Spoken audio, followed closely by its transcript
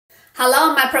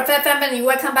Hello, my Prophet family.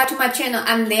 Welcome back to my channel.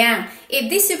 I'm Liang. If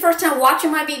this is your first time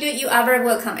watching my video, you are very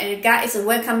welcome. And God is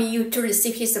welcoming you to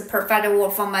receive His prophetic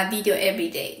word from my video every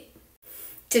day.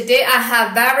 Today, I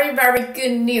have very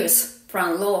good news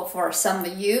from Lord for some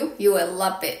of you. You will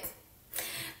love it.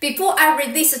 Before I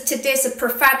release today's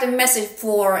prophetic message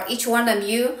for each one of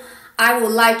you, I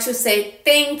would like to say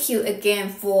thank you again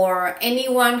for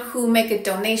anyone who make a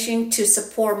donation to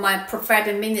support my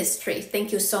prophetic ministry.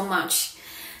 Thank you so much.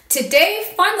 Today,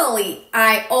 finally,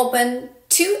 I opened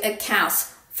 2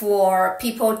 accounts for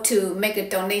people to make a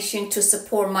donation to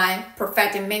support my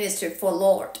prophetic ministry for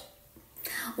Lord.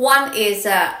 One is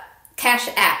a Cash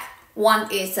App, one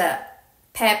is a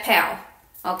PayPal.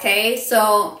 Okay,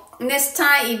 so next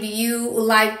time if you would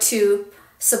like to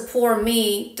support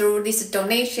me through this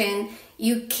donation,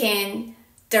 you can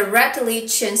directly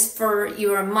transfer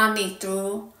your money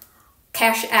through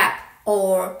Cash App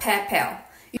or PayPal.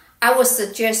 I would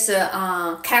suggest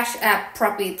Cash App,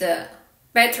 probably the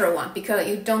better one, because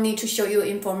you don't need to show your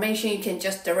information. You can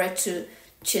just direct to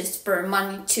transfer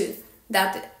money to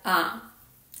that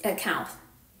account.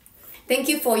 Thank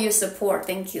you for your support.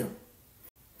 Thank you.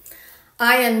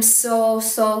 I am so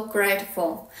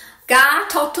grateful. God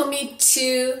talked to me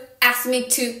to ask me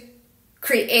to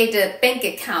create a bank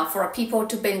account for people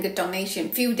to make a donation a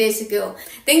few days ago.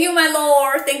 Thank you, my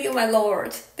Lord. Thank you, my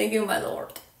Lord. Thank you, my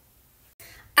Lord.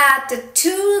 At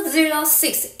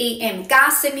 2:06 a.m., God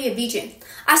sent me a vision.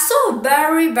 I saw a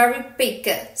very big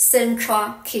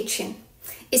central kitchen.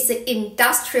 It's an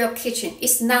industrial kitchen.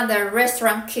 It's not a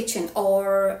restaurant kitchen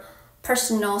or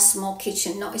personal small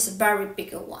kitchen. No, it's a very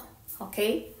big one.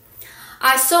 Okay.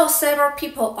 I saw several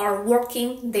people are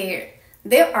working there.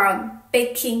 They are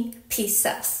baking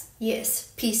pizzas.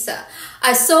 Yes, pizza.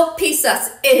 I saw pizzas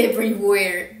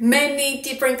everywhere. Many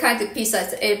different kinds of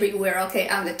pizzas everywhere, okay,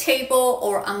 on the table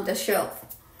or on the shelf.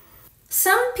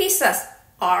 Some pizzas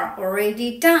are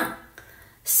already done.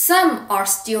 Some are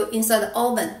still inside the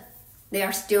oven. They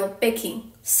are still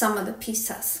baking some of the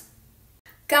pizzas.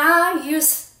 God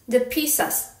used the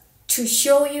pizzas to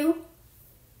show you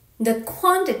the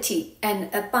quantity and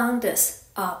abundance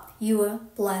of your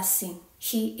blessing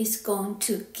He is going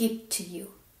to give to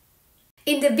you.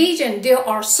 In the vision, there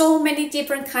are so many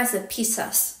different kinds of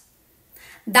pizzas.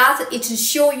 That is to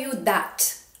show you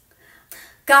that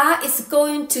God is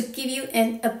going to give you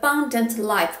an abundant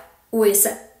life with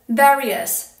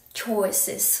various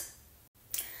choices.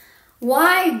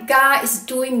 Why God is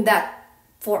doing that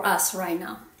for us right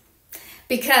now?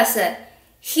 Because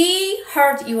He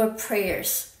heard your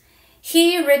prayers.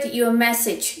 He read your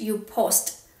message you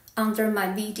post under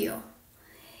my video.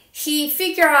 He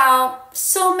figured out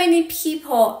so many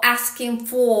people asking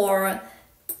for,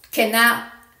 can I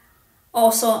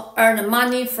also earn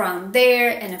money from there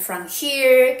and from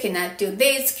here? Can I do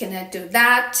this? Can I do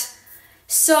that?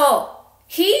 So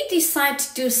He decided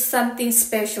to do something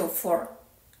special for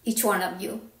each one of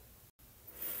you.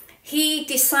 He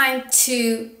decided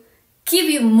to give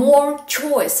you more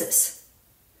choices.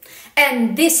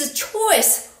 And this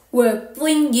choice will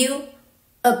bring you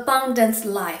abundant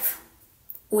life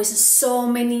with so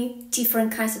many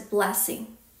different kinds of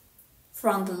blessing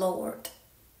from the Lord.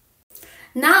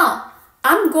 Now,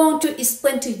 I'm going to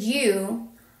explain to you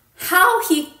how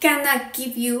He gonna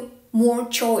give you more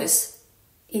choice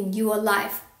in your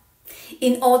life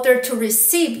in order to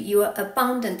receive your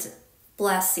abundant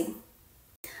blessing.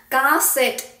 God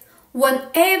said,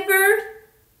 whenever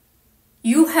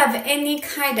you have any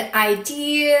kind of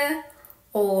idea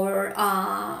or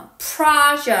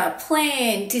project,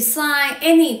 plan, design,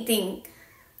 anything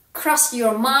cross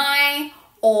your mind,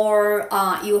 or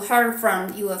you heard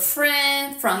from your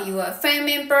friend, from your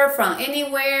family member, from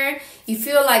anywhere, you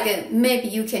feel like maybe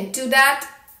you can do that.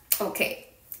 Okay,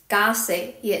 God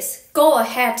said, yes, go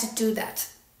ahead to do that.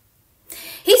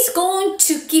 He's going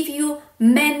to give you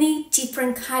many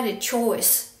different kind of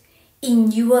choice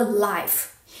in your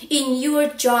life, in your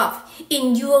job,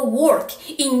 in your work,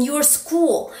 in your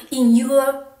school, in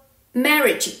your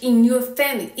marriage, in your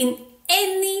family, in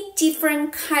any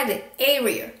different kind of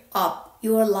area of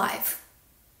your life.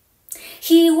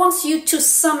 He wants you to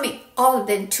submit all of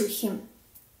them to Him.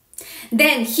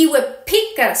 Then He will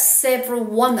pick up several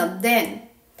one of them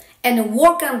and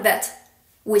work on that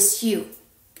with you.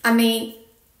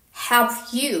 Help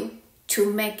you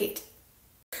to make it.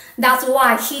 That's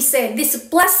why He said this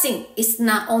blessing is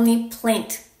not only plain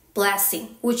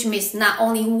blessing, which means not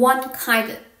only one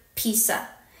kind of pizza.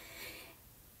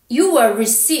 You will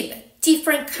receive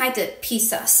different kind of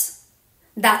pizzas.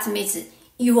 That means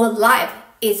your life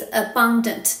is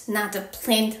abundant, not a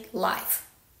plain life.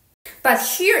 But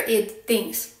here is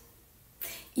things.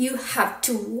 you have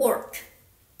to work.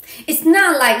 It's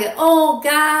not like, oh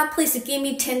God, please give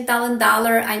me $10,000.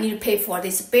 I need to pay for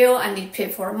this bill. I need to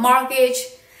pay for a mortgage.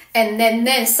 And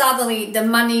then suddenly the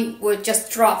money will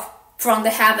just drop from the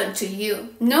heaven to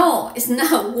you. No, it's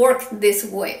not work this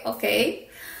way, okay?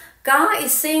 God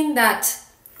is saying that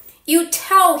you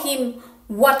tell him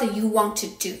what you want to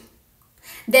do.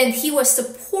 Then he will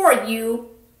support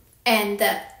you and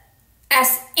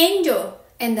as angel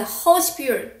and the Holy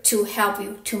Spirit to help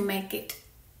you to make it.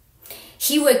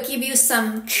 He will give you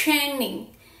some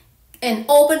training and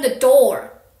open the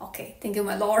door. Okay, thank you,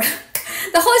 my Lord.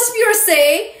 The Holy Spirit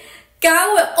say,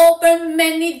 God will open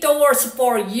many doors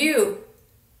for you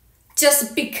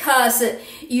just because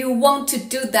you want to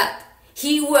do that.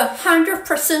 He will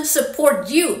 100% support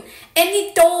you.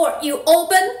 Any door you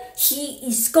open, he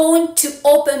is going to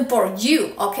open for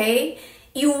you, okay?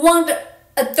 You want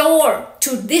a door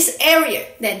to this area,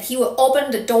 then he will open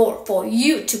the door for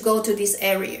you to go to this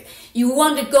area. You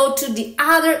want to go to the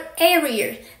other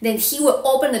area, then he will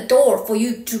open the door for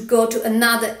you to go to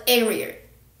another area.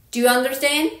 Do you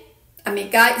understand? I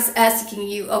mean, God is asking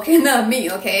you, okay, not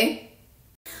me, okay?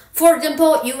 For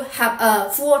example, you have a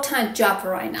full-time job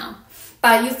right now,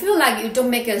 but you feel like you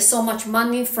don't make so much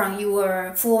money from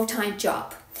your full-time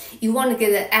job. You want to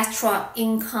get an extra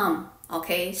income,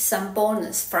 okay, some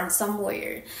bonus from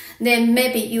somewhere. Then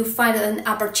maybe you find an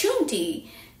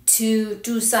opportunity to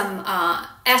do some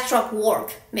extra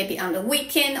work, maybe on the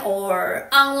weekend or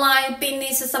online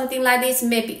business or something like this.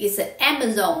 Maybe it's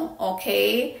Amazon,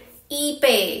 okay,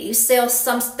 eBay, you sell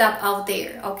some stuff out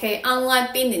there, okay,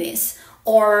 online business.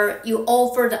 Or you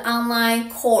offer the online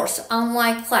course,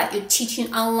 online class, you're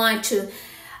teaching online to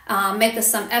make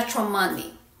some extra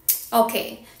money.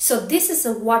 Okay, so this is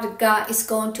what God is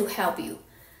going to help you.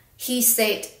 He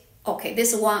said, okay,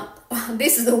 this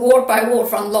is the word by word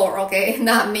from Lord, okay,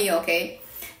 not me, okay.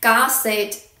 God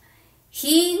said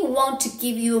he wants to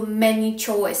give you many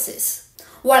choices.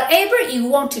 Whatever you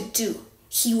want to do,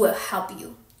 he will help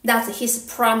you. That's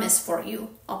his promise for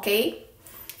you, okay.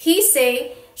 He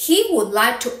said he would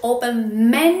like to open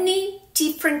many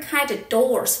different kind of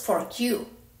doors for you.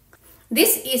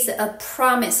 This is a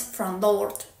promise from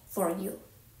Lord for you.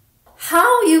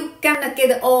 How you gonna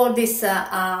get all this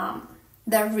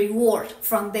the reward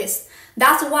from this?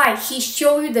 That's why he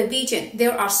showed you the vision.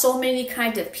 There are so many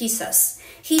kind of pizzas.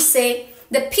 He said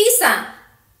the pizza,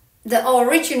 the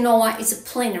original one is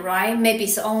plain, right? Maybe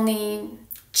it's only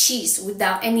cheese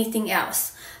without anything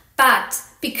else. But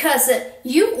because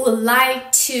you would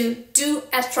like to do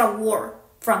extra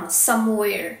work from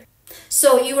somewhere,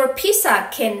 so your pizza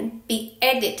can be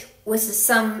added with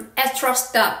some extra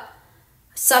stuff,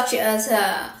 such as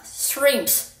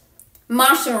shrimps,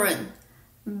 mushroom,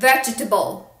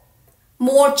 vegetable,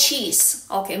 more cheese,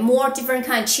 okay, more different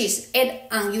kind of cheese add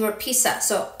on your pizza.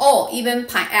 So, even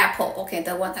pineapple, okay,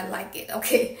 the one I like it,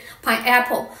 okay,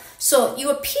 pineapple. So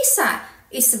your pizza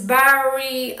is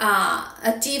very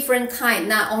a different kind,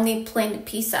 not only plain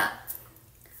pizza.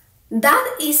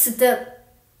 That is the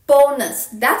bonus.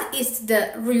 That is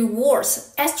the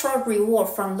rewards, extra reward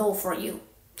from Lord for you.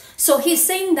 So he's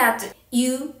saying that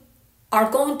you are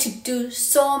going to do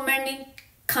so many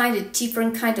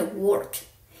different kind of work.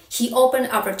 He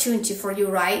opened opportunity for you,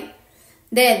 right?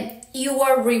 Then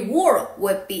your reward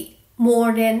will be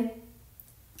more than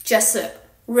just a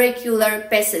regular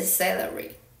basic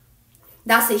salary.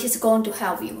 That's it. He's going to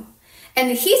help you.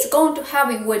 And he's going to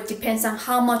help you will depends on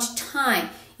how much time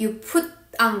you put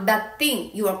on that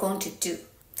thing you are going to do.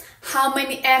 How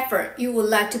many effort you would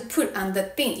like to put on the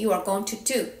thing you are going to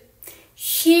do.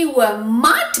 He will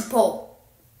multiple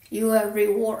your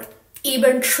reward,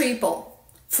 even triple,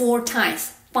 4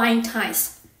 times, 5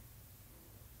 times.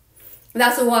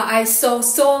 That's why I saw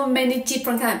so many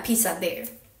different kind of pizza there.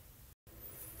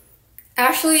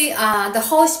 Actually, the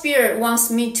Holy Spirit wants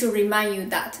me to remind you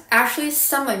that actually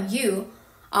some of you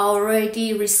are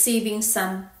already receiving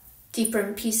some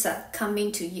different pizza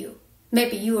coming to you.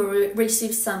 Maybe you will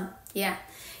receive some, yeah.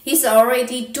 He's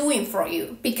already doing for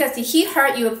you because he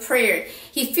heard your prayer.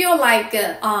 He feel like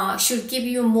should give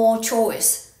you more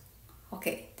choice.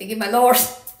 Okay, thank you, my Lord.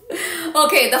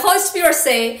 Okay, the Holy Spirit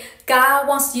say God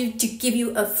wants you to give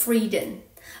you a freedom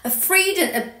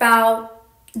about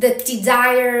the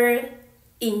desire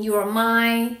in your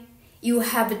mind. You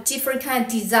have a different kind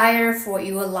of desire for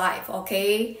your life,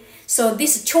 okay? So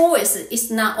this choice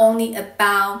is not only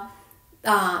about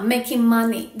making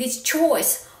money. This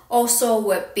choice also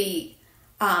will be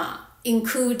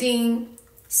including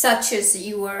such as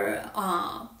your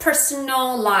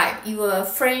personal life, your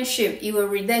friendship, your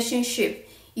relationship,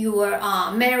 your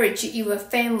marriage, your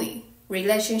family,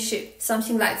 relationship,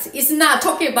 something like this. It's not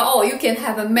talking about, oh, you can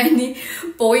have a many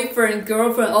boyfriend,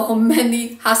 girlfriend, or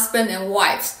many husband and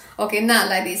wives. Okay, not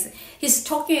like this. He's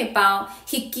talking about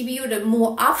he give you the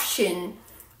more option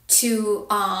to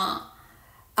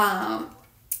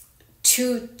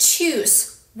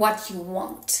choose what you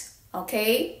want.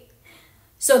 Okay,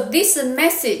 so this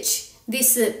message,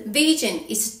 this vision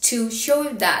is to show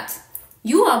you that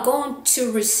you are going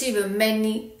to receive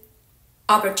many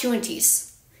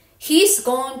opportunities. He's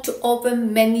going to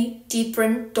open many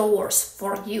different doors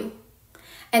for you.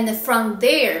 And from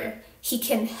there, he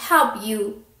can help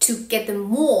you to get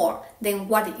more than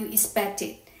what you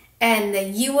expected. And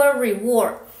your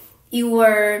reward,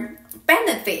 your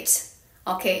benefit,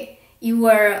 okay,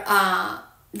 your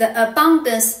the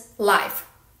abundance life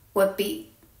will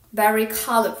be very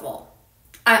colorful.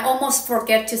 I almost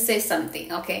forget to say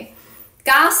something, okay?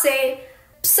 God said,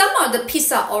 some of the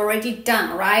pizza already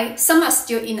done, right? Some are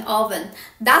still in the oven.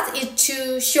 That is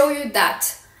to show you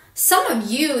that some of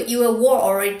you, your work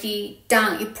already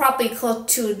done. You probably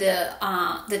close to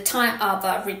the time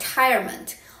of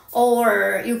retirement,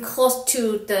 or you close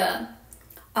to the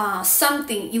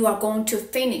something you are going to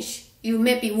finish. You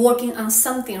may be working on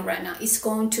something right now. It's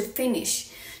going to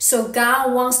finish. So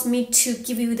God wants me to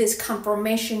give you this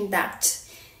confirmation that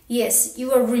yes,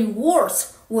 your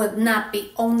rewards will not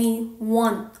be only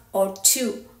one or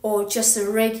two or just a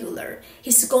regular.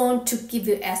 He's going to give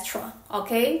you extra,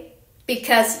 okay?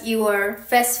 Because your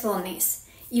faithfulness,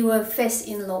 your faith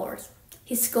in Lord,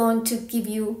 He's going to give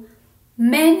you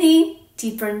many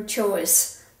different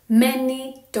choices,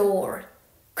 many doors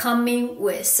coming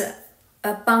with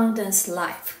abundance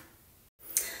life.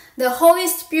 The Holy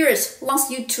Spirit wants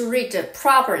you to read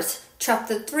Proverbs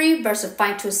chapter 3, verse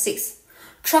 5 to 6.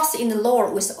 Trust in the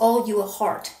Lord with all your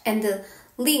heart, and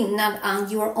lean not on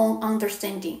your own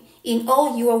understanding. In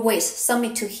all your ways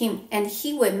submit to Him, and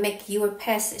He will make your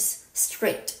paths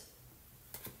straight.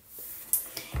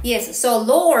 Yes, so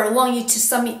Lord wants you to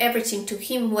submit everything to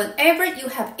Him. Whenever you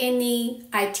have any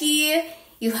idea,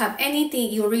 you have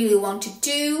anything you really want to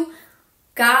do,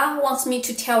 God wants me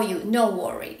to tell you, no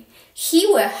worry. He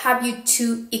will help you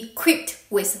to equip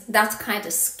with that kind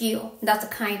of skill,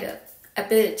 that kind of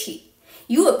ability.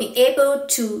 You will be able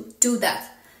to do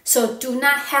that. So do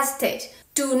not hesitate.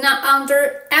 Do not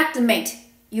underestimate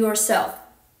yourself.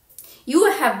 You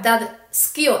will have that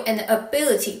skill and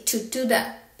ability to do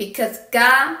that because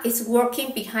God is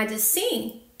working behind the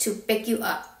scene to back you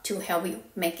up, to help you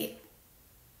make it.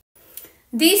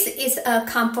 This is a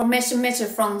confirmation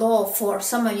message from Lord for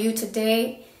some of you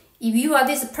today. If you are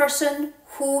this person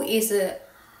who is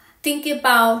thinking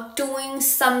about doing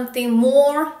something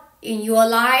more in your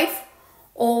life,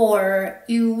 or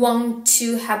you want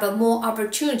to have a more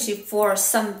opportunity for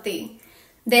something,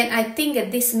 then I think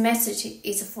that this message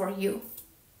is for you.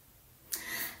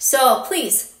 So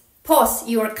please post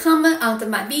your comment under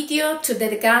my video to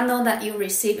let God know that you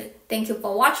received it. Thank you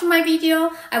for watching my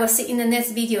video. I will see you in the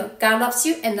next video. God loves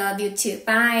you and love you too.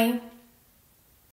 Bye.